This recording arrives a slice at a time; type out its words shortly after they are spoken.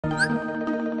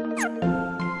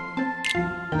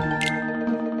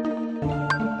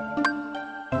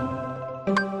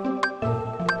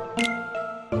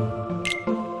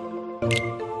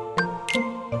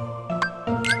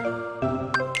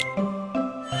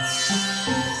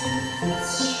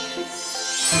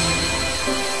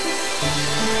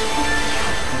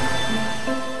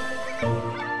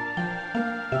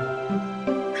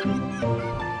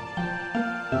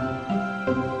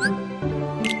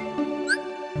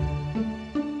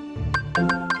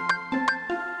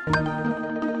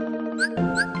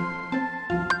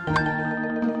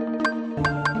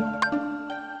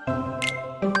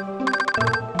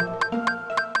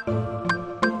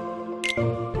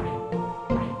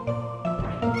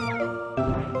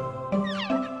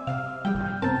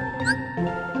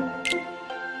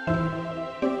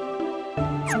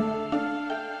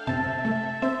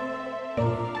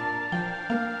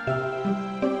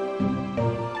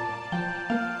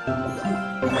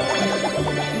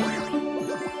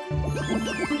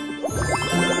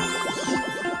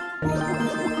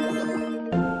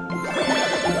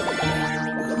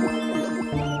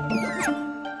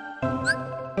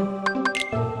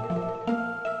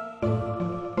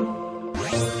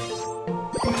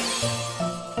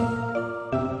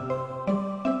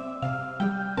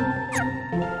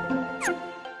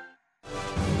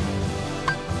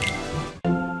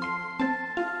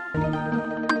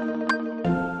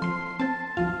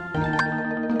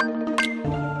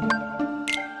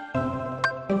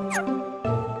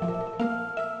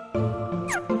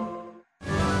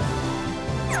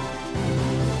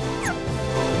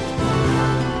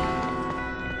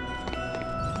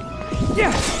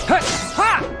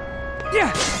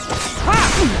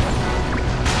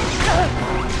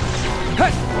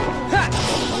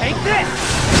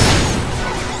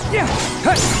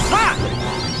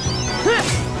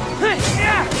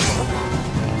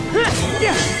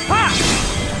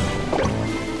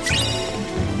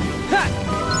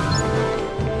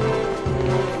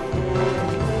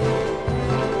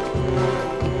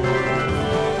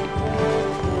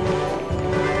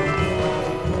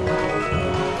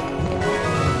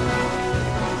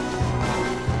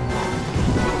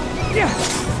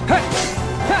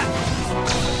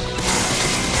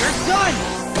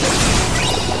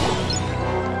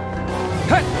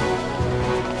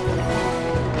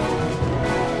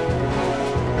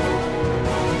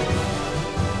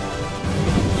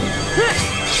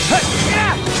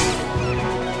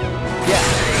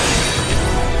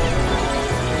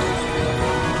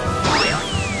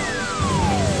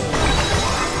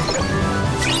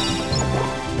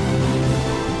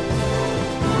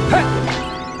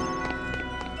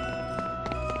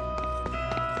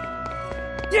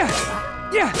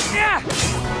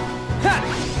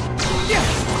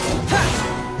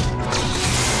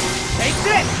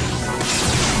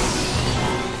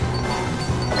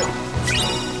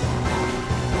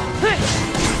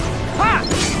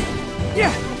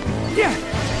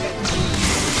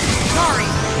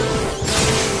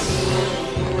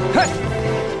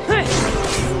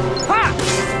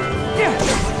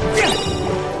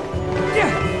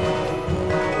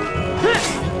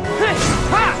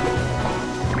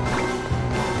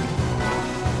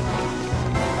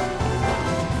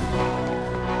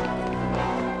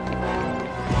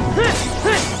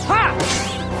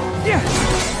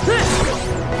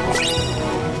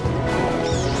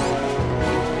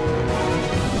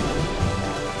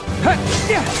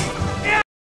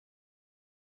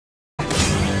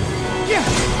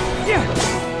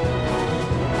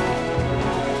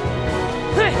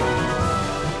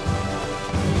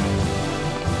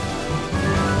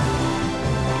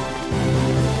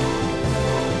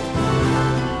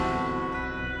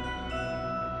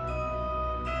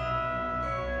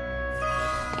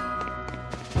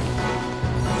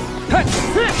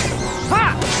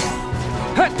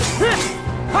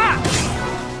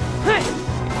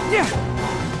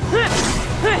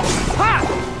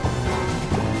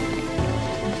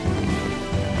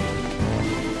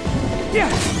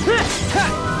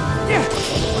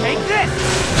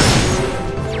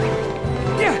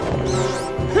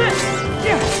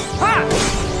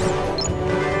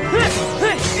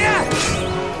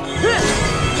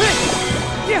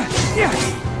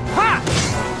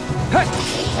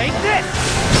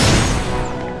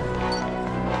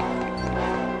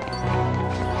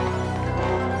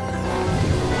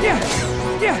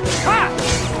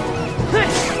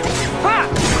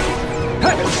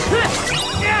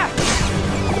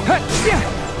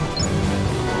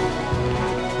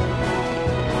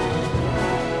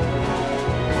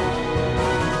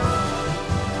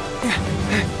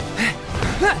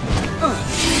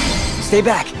Stay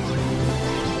back.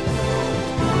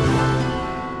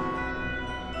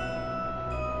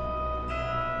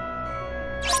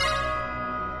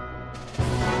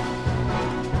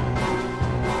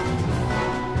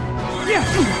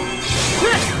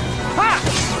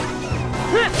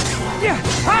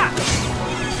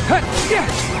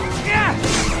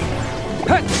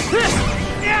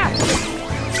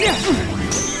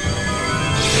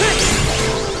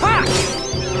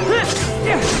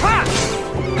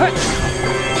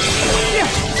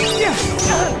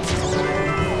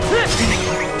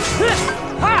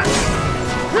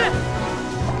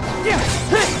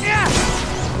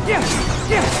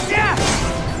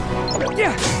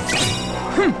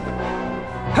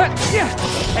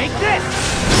 Take this!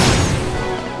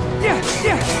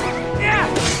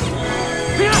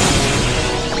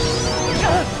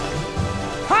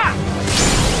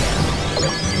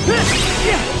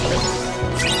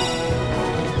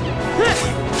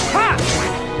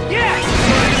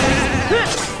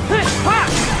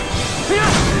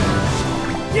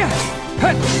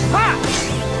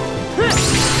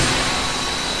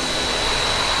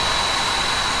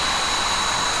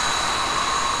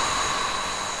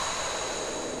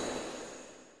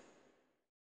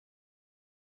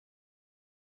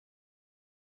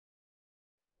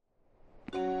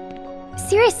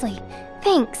 Seriously,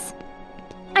 thanks.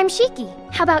 I'm Shiki.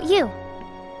 How about you?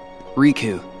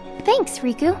 Riku. Thanks,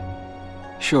 Riku.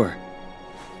 Sure.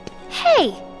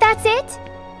 Hey, that's it?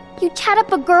 You chat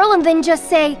up a girl and then just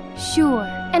say, sure,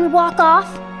 and walk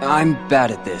off? I'm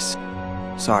bad at this.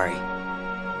 Sorry.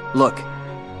 Look,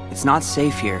 it's not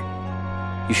safe here.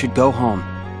 You should go home.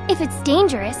 If it's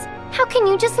dangerous, how can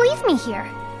you just leave me here?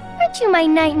 Aren't you my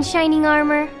knight in shining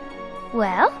armor?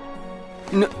 Well?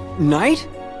 Knight?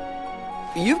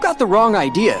 You've got the wrong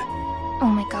idea.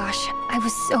 Oh my gosh, I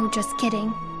was so just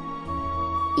kidding.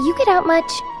 You get out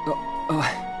much?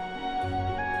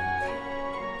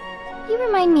 You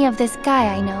remind me of this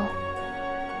guy I know.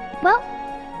 Well,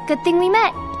 good thing we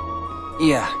met.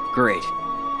 Yeah, great.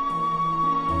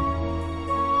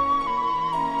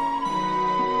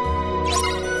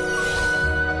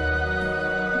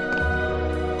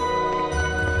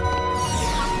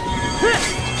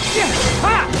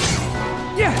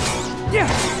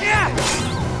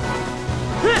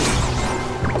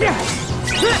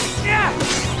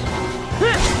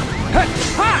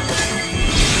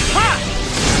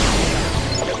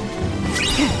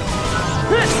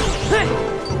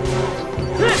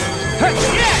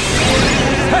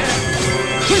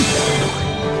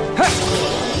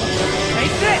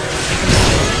 Take this!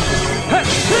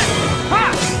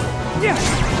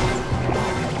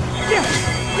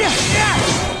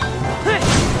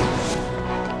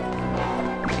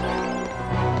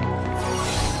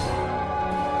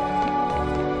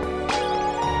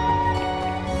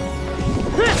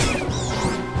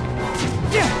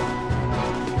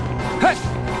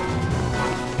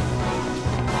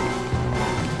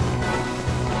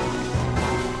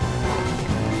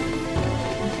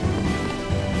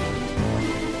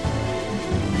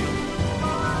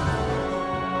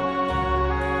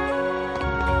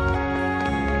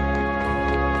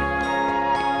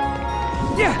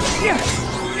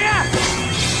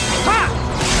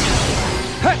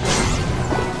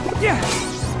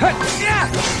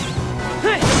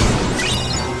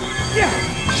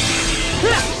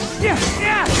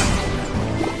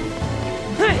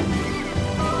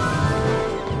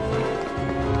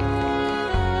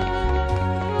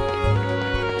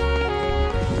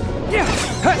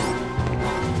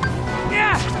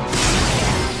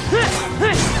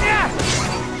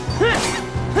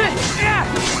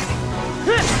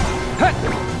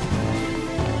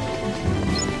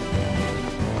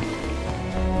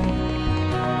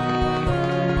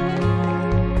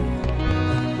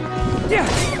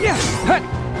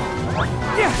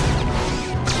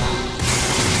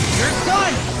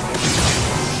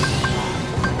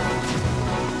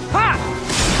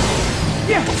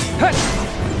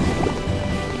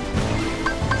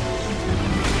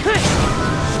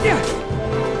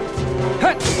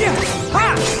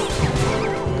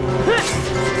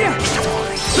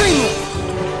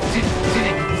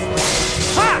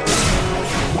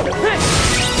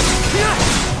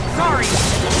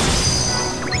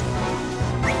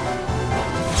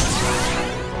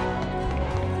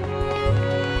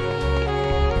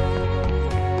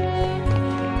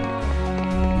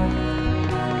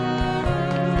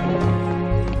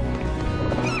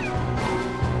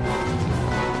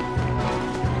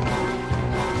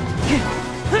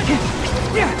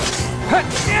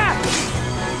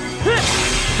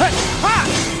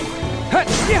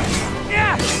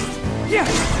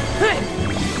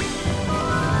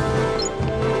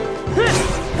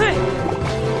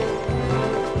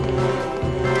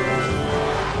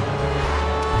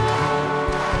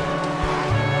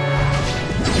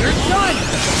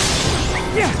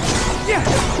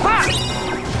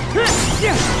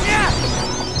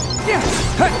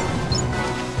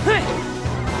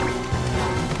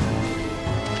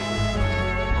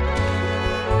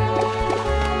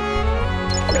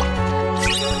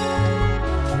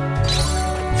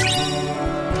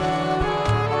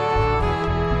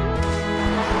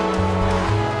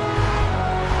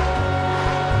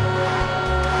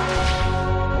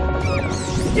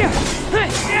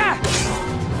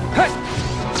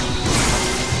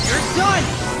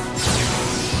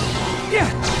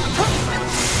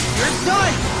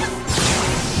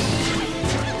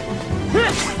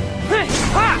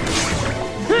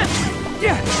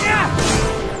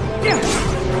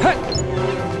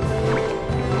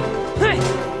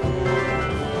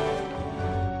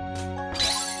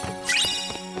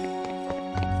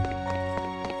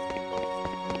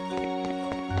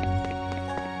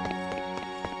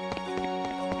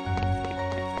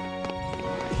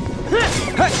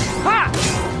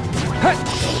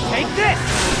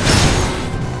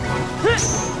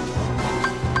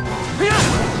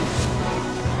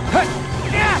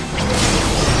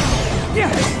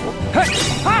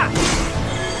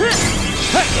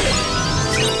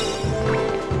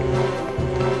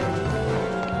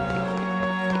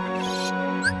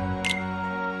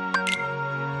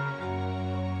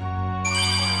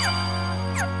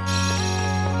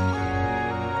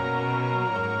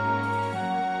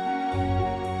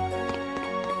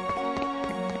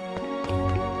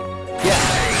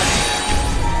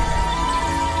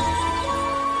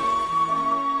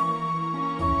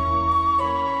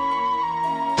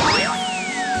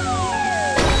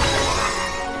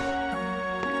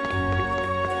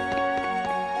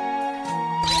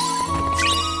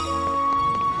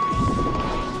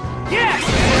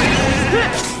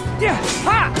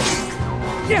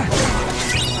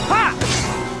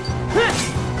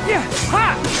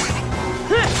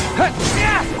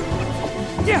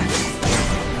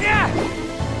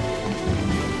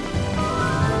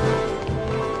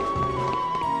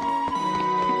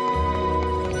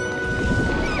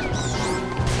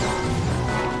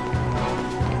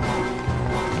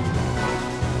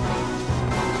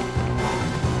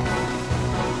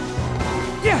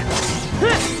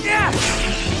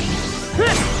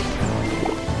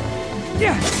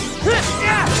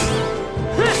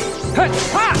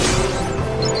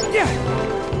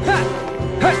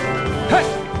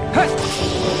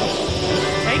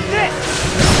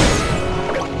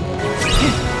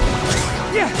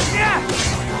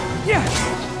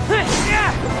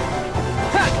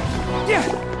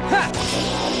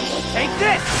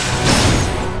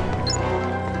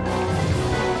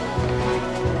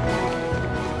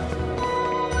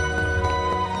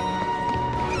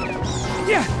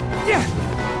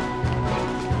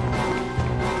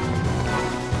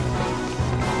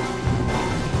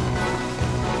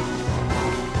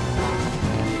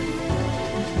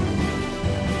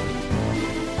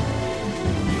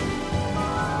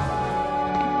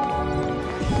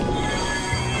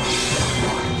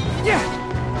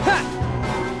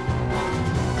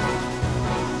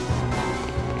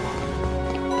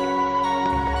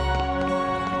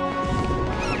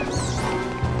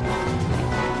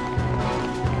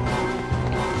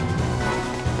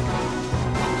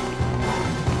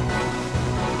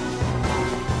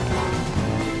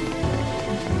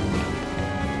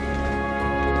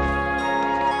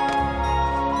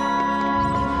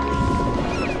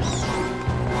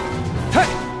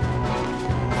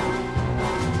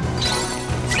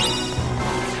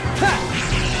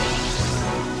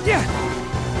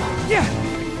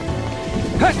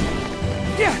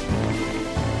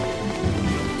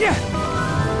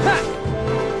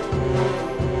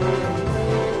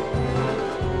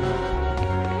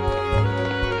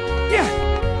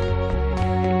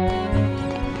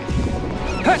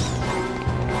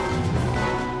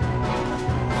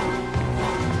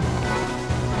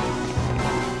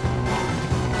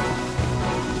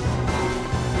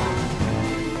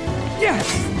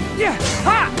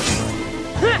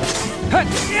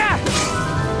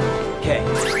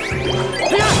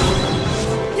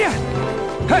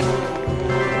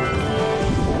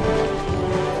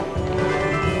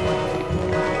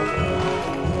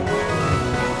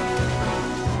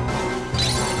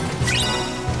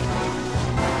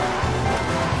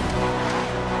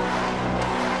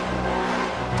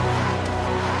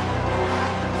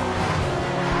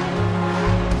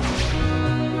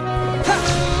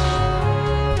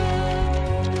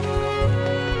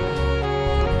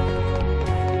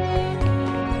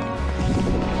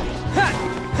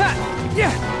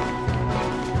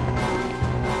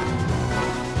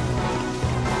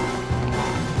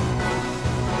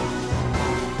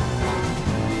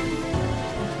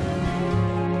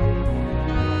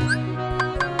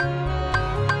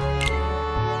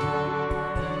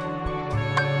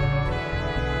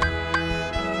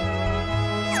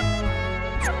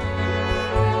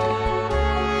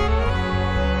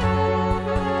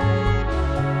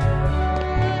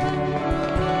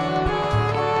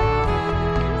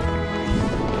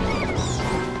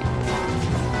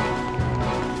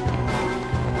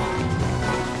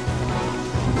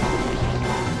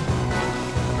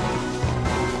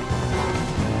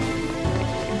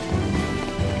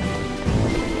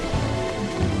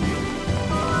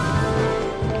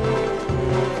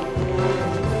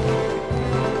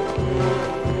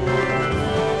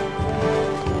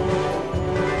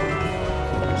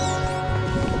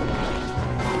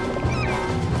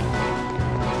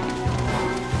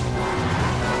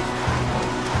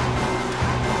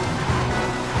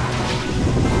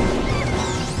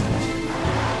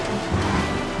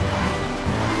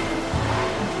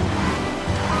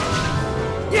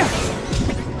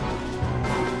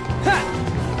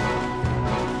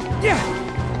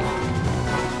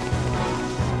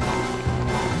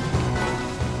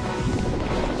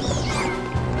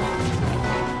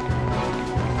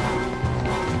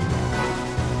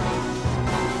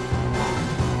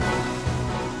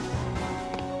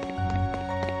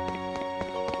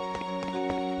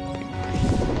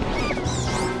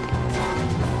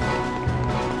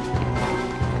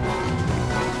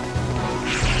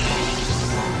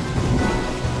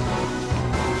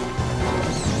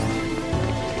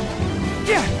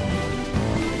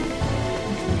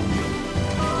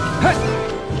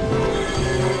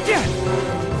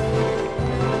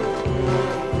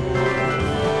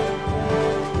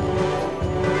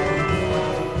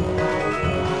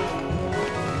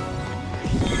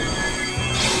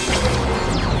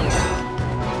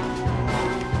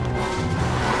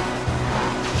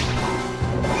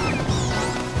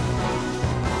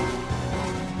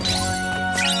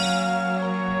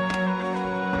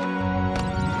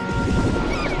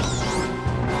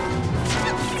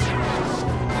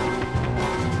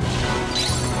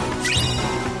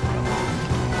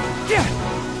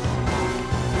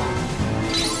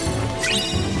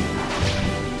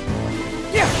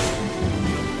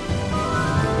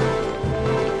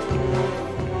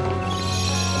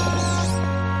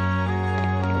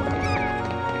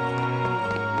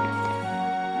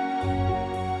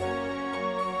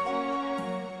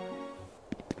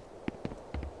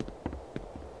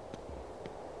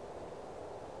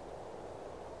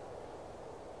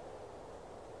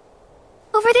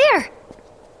 there!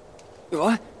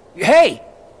 What? Hey!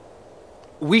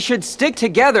 We should stick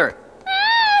together.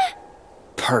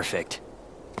 Perfect.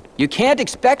 You can't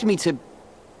expect me to...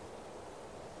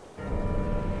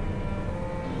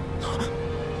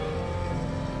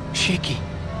 Shiki.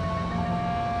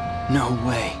 No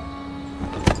way.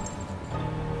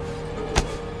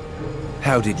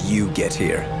 How did you get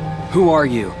here? Who are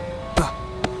you?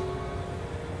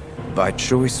 By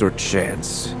choice or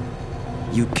chance,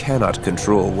 you cannot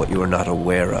control what you are not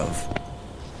aware of.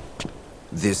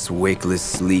 This wakeless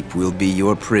sleep will be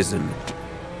your prison,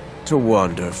 to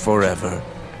wander forever.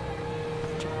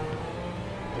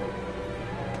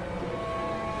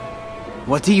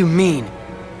 What do you mean?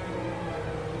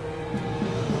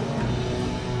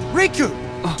 Riku!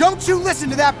 Don't you listen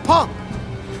to that punk!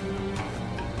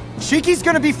 Shiki's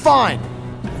gonna be fine.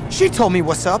 She told me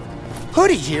what's up.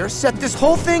 Hoodie here set this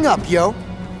whole thing up, yo.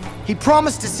 He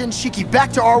promised to send Shiki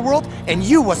back to our world, and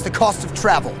you was the cost of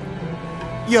travel.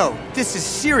 Yo, this is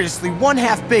seriously one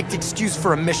half-baked excuse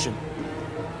for a mission.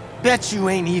 Bet you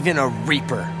ain't even a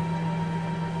Reaper.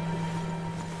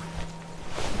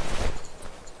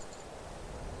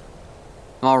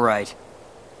 All right.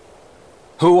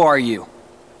 Who are you?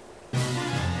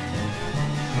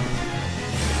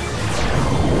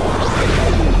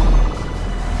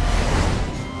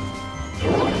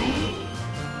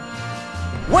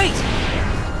 Wait!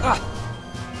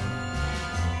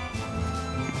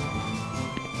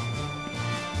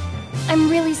 I'm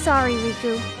really sorry,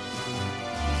 Riku.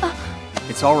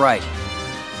 It's all right.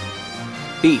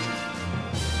 Beat.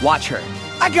 Watch her.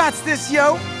 I got this,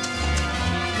 yo!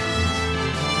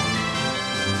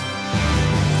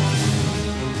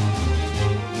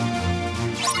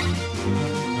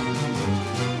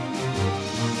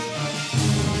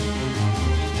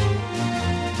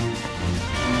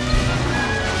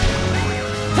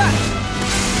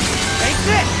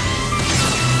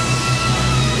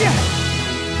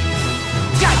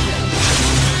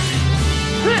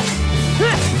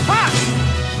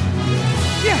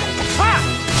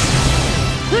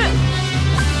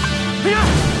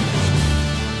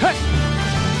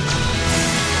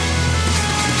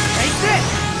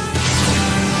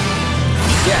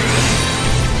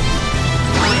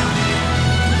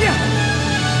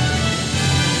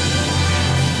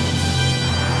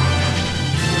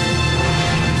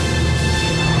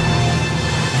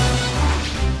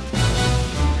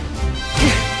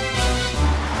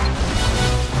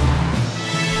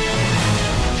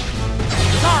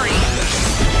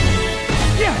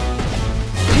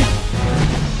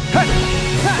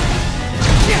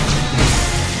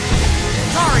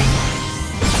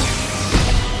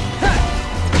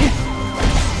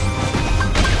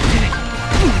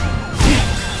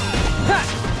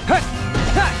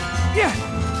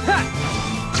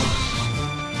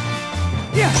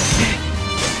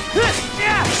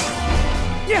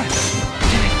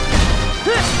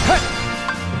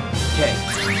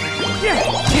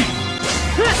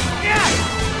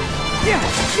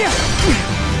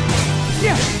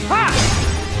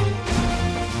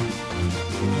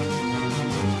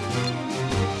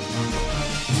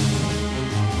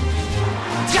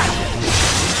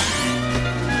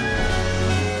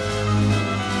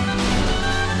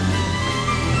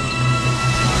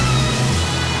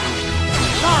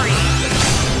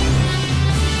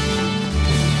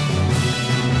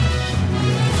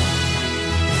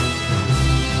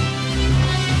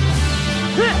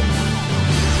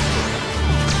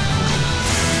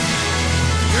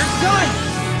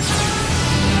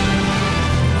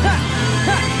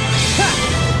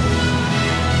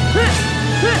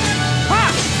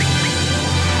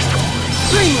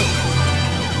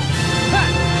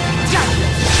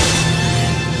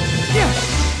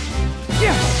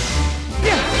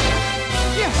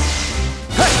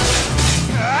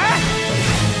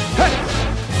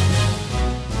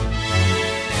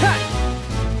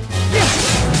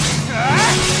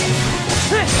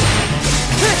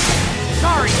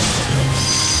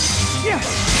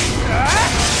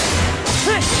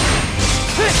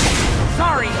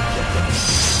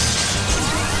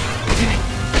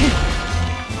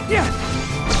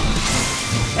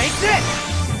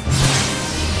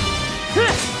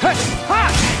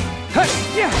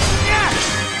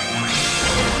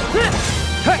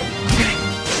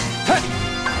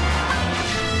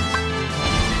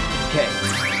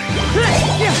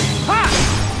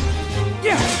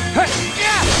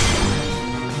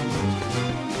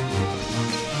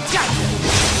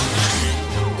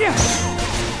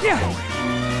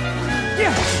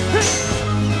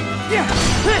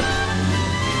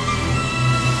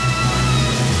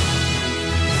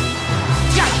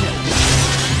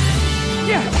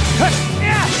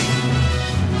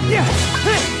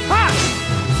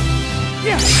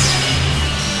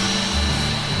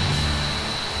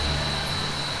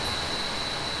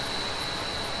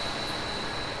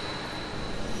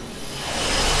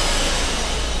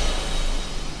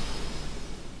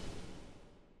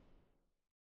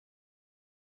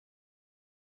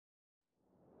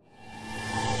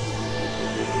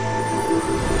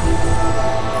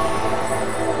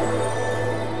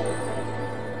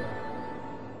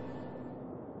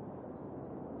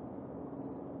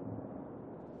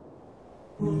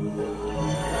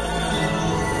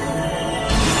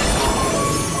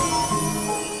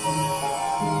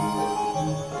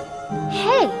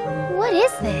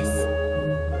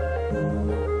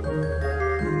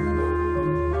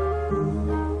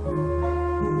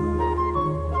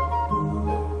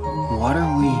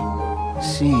 we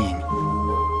seeing?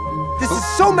 This is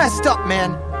so messed up,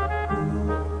 man.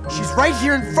 She's right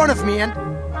here in front of me and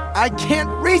I can't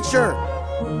reach her.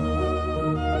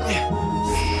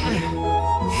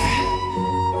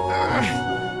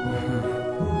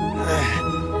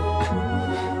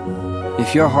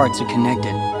 If your hearts are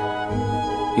connected,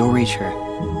 you'll reach her.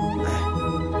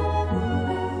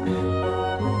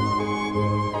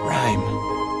 Rhyme.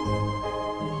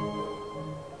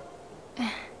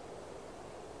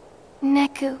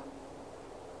 Neku.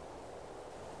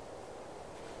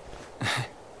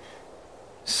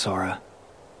 Sora.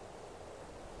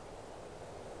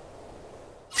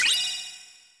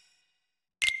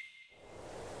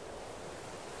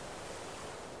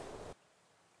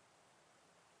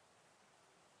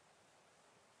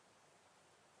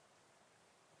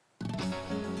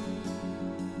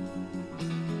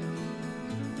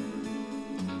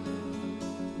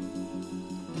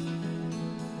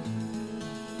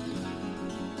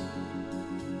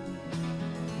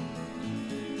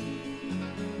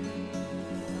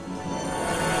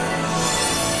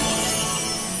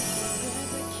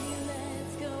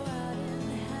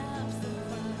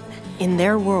 In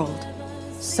their world,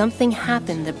 something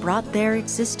happened that brought their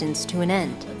existence to an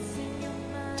end.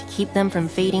 To keep them from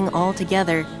fading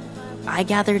altogether, I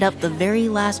gathered up the very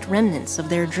last remnants of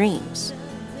their dreams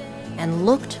and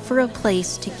looked for a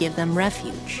place to give them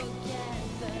refuge.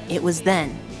 It was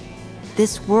then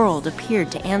this world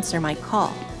appeared to answer my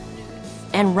call,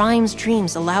 and Rhyme's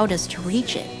dreams allowed us to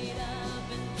reach it.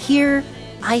 Here,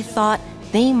 I thought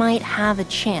they might have a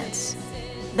chance,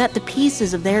 that the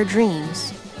pieces of their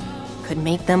dreams could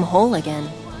make them whole again.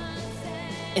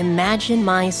 Imagine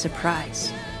my surprise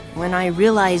when I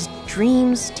realized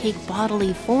dreams take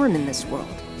bodily form in this world.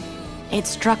 It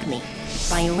struck me,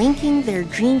 by linking their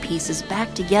dream pieces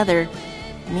back together,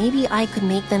 maybe I could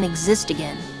make them exist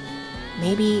again.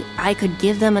 Maybe I could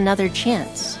give them another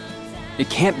chance. It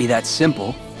can't be that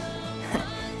simple.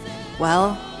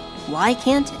 Well, why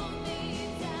can't it?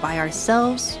 By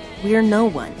ourselves, we're no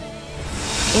one.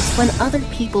 It's when other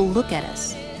people look at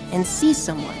us and see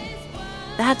someone,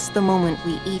 that's the moment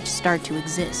we each start to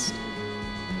exist.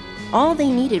 All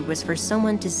they needed was for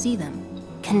someone to see them,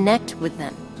 connect with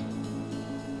them.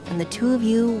 And the two of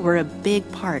you were a big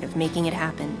part of making it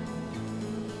happen.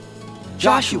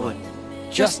 Joshua,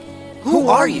 just who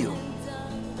are you?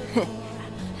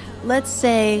 Let's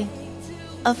say,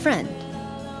 a friend.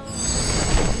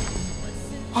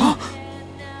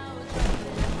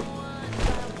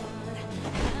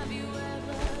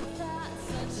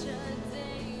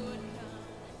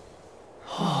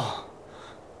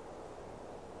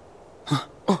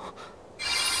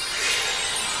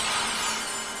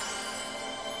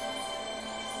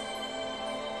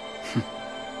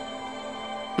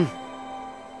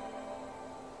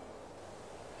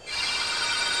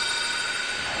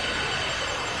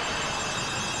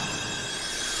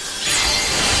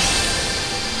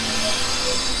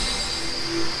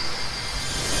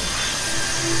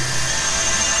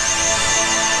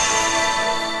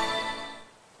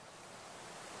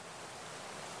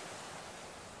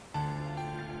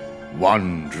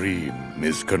 One dream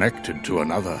is connected to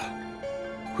another,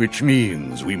 which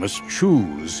means we must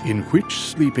choose in which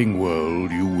sleeping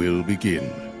world you will begin.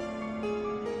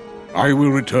 I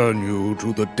will return you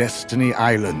to the Destiny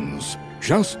Islands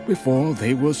just before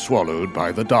they were swallowed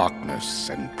by the darkness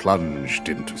and plunged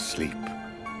into sleep.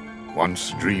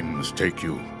 Once dreams take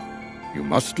you, you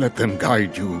must let them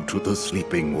guide you to the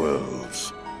sleeping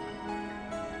worlds.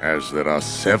 As there are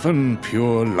 7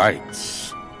 pure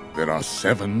lights, there are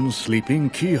 7 sleeping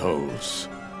keyholes.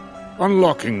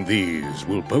 Unlocking these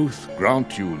will both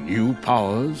grant you new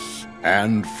powers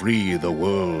and free the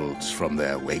worlds from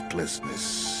their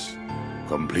weightlessness.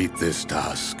 Complete this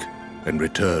task and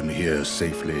return here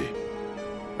safely,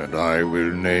 and I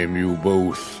will name you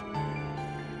both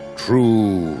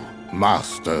True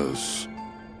Masters.